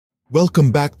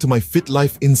Welcome back to my Fit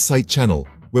Life Insight channel,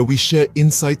 where we share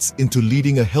insights into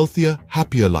leading a healthier,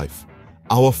 happier life.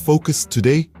 Our focus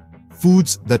today: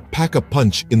 foods that pack a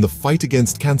punch in the fight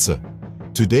against cancer.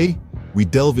 Today, we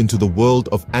delve into the world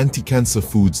of anti-cancer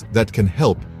foods that can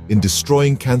help in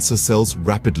destroying cancer cells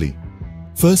rapidly.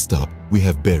 First up, we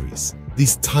have berries.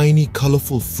 These tiny,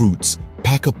 colorful fruits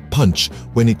pack a punch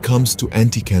when it comes to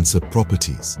anti-cancer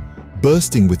properties.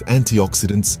 Bursting with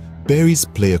antioxidants, berries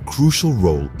play a crucial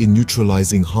role in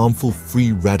neutralizing harmful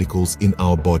free radicals in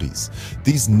our bodies.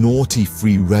 These naughty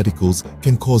free radicals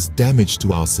can cause damage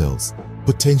to our cells,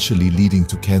 potentially leading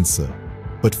to cancer.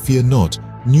 But fear not,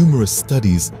 numerous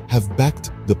studies have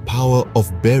backed the power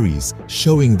of berries,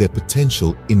 showing their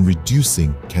potential in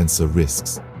reducing cancer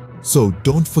risks. So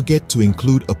don't forget to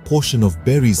include a portion of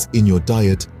berries in your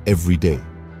diet every day.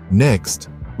 Next,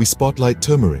 we spotlight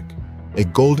turmeric, a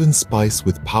golden spice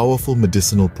with powerful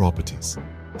medicinal properties.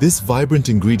 This vibrant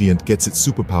ingredient gets its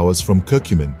superpowers from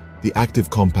curcumin, the active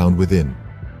compound within.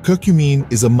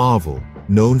 Curcumin is a marvel,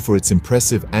 known for its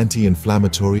impressive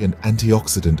anti-inflammatory and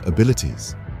antioxidant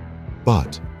abilities.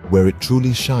 But where it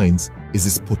truly shines is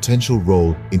its potential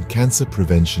role in cancer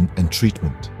prevention and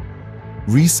treatment.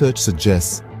 Research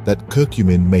suggests that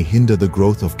curcumin may hinder the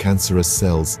growth of cancerous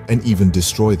cells and even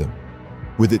destroy them.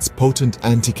 With its potent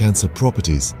anti-cancer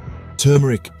properties,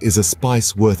 turmeric is a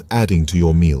spice worth adding to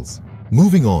your meals.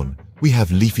 Moving on, we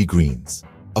have leafy greens,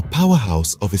 a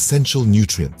powerhouse of essential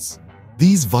nutrients.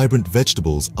 These vibrant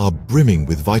vegetables are brimming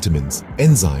with vitamins,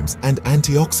 enzymes, and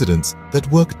antioxidants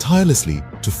that work tirelessly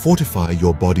to fortify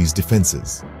your body's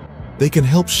defenses. They can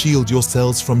help shield your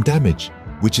cells from damage,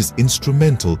 which is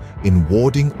instrumental in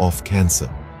warding off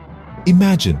cancer.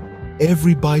 Imagine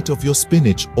every bite of your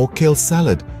spinach or kale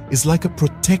salad is like a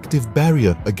protective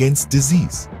barrier against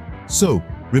disease. So,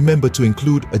 remember to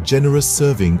include a generous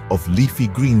serving of leafy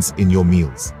greens in your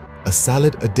meals. A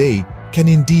salad a day can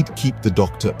indeed keep the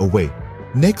doctor away.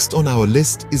 Next on our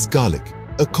list is garlic,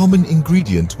 a common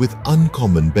ingredient with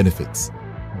uncommon benefits.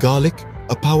 Garlic,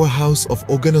 a powerhouse of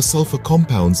organosulfur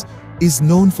compounds, is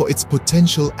known for its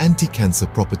potential anti-cancer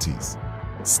properties.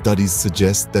 Studies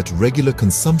suggest that regular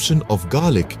consumption of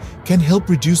garlic can help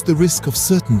reduce the risk of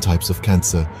certain types of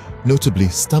cancer, notably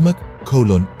stomach,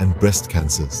 colon, and breast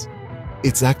cancers.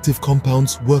 Its active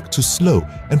compounds work to slow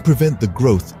and prevent the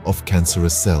growth of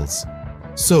cancerous cells.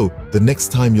 So, the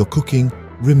next time you're cooking,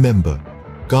 remember,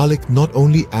 garlic not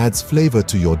only adds flavor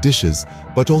to your dishes,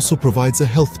 but also provides a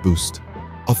health boost.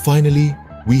 Finally,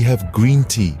 we have green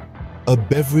tea, a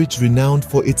beverage renowned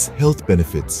for its health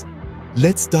benefits.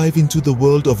 Let's dive into the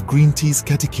world of green tea's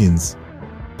catechins,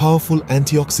 powerful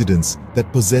antioxidants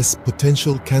that possess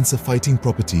potential cancer-fighting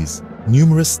properties.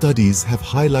 Numerous studies have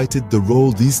highlighted the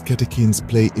role these catechins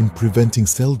play in preventing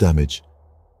cell damage,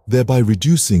 thereby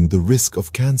reducing the risk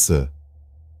of cancer.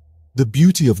 The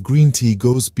beauty of green tea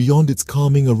goes beyond its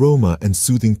calming aroma and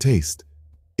soothing taste.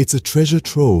 It's a treasure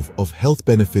trove of health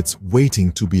benefits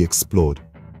waiting to be explored.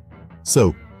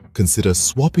 So, consider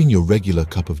swapping your regular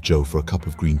cup of joe for a cup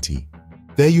of green tea.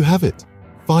 There you have it,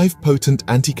 5 potent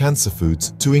anti-cancer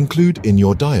foods to include in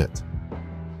your diet.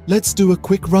 Let's do a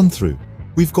quick run-through.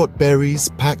 We've got berries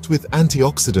packed with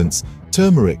antioxidants,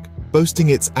 turmeric, boasting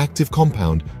its active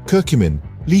compound, curcumin,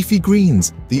 leafy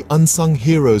greens, the unsung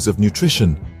heroes of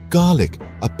nutrition, garlic,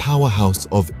 a powerhouse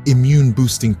of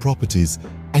immune-boosting properties,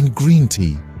 and green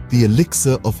tea, the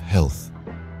elixir of health.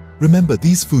 Remember,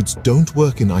 these foods don't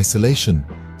work in isolation.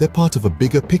 They're part of a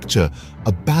bigger picture,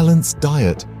 a balanced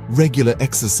diet, regular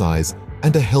exercise,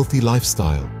 and a healthy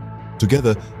lifestyle.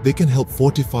 Together, they can help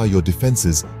fortify your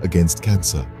defenses against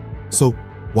cancer. So,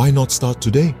 why not start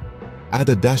today? Add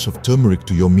a dash of turmeric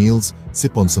to your meals,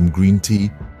 sip on some green tea,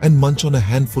 and munch on a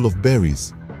handful of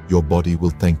berries. Your body will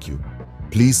thank you.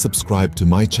 Please subscribe to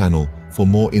my channel for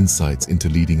more insights into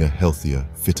leading a healthier,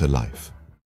 fitter life.